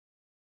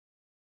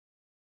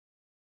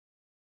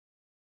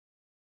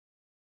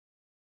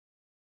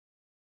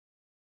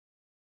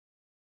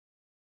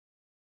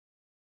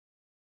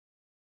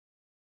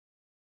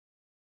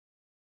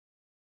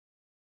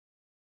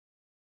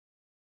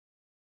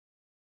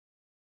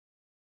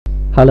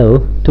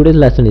Hello, today's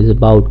lesson is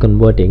about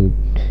converting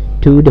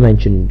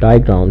two-dimension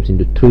diagrams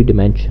into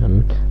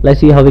three-dimension.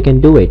 Let's see how we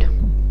can do it.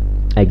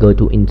 I go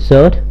to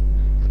Insert,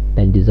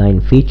 then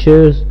Design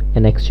Features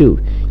and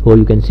Extrude, or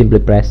you can simply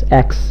press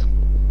X.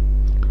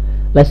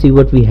 Let's see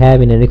what we have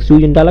in an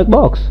extrusion dialog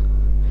box.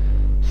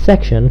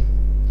 Section.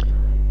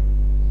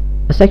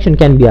 A section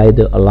can be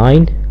either a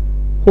line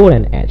or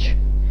an edge.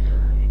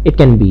 It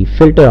can be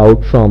filtered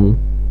out from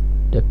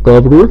the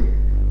curve rule.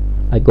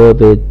 I go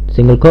with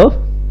single curve.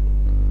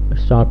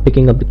 Start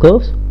picking up the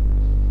curves.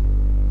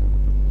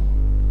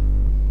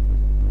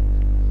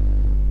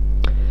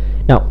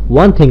 Now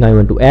one thing I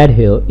want to add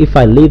here, if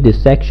I leave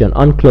this section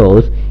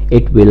unclosed,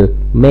 it will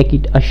make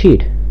it a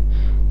sheet.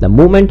 The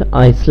moment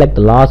I select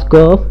the last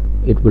curve,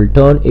 it will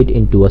turn it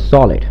into a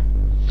solid.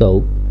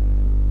 So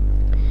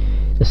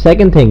the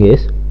second thing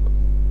is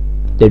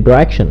the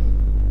direction.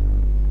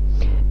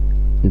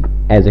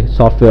 As a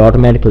software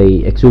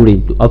automatically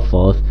extrude it up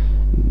first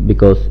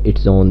because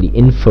it's on the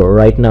info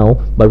right now,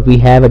 but we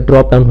have a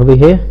drop down over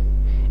here,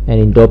 and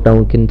in drop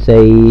down can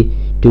say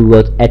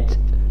towards at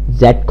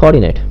Z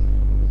coordinate.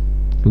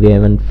 We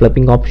have a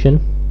flipping option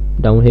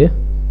down here.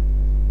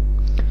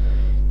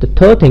 The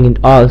third thing, it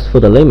asks for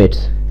the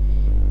limits.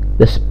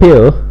 The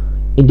spear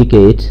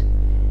indicates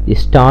the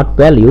start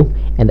value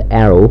and the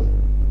arrow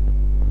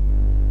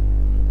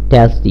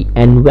tells the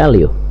end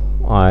value.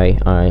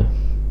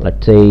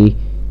 Let's say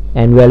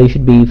end value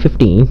should be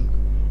 15.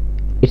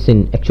 It's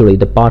in actually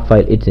the part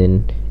file, it's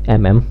in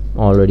mm,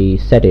 already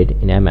set it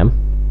in mm.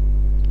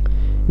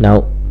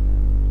 Now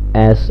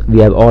as we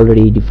have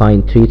already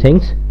defined three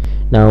things,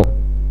 now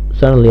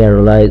suddenly I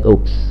realized,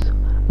 oops,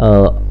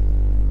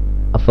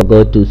 I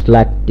forgot to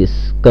select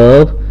this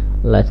curve.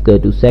 Let's go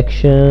to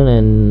section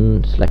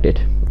and select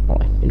it.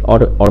 Alright, it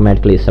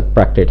automatically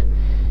subtracted.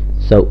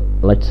 So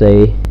let's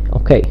say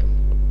okay.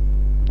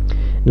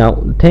 Now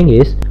the thing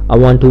is, I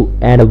want to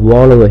add a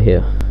wall over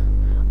here.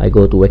 I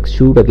go to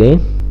Extrude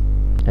again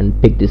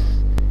and pick this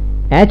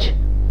edge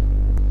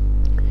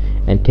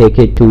and take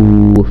it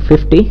to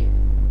 50,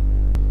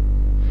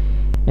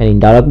 and in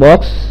dialog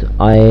box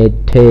I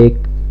take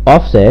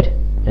offset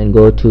and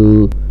go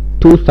to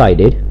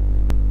two-sided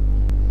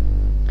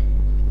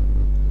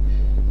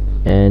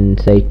and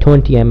say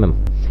 20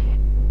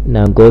 mm.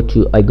 Now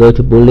I go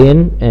to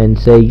boolean and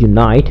say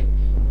unite.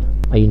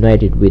 I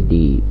unite it with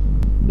the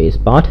base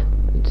part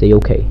and say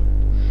okay.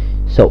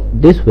 So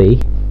this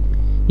way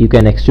you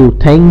can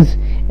extrude things,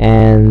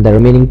 and the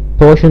remaining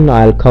portion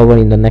I'll cover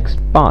in the next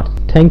part.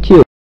 Thank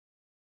you.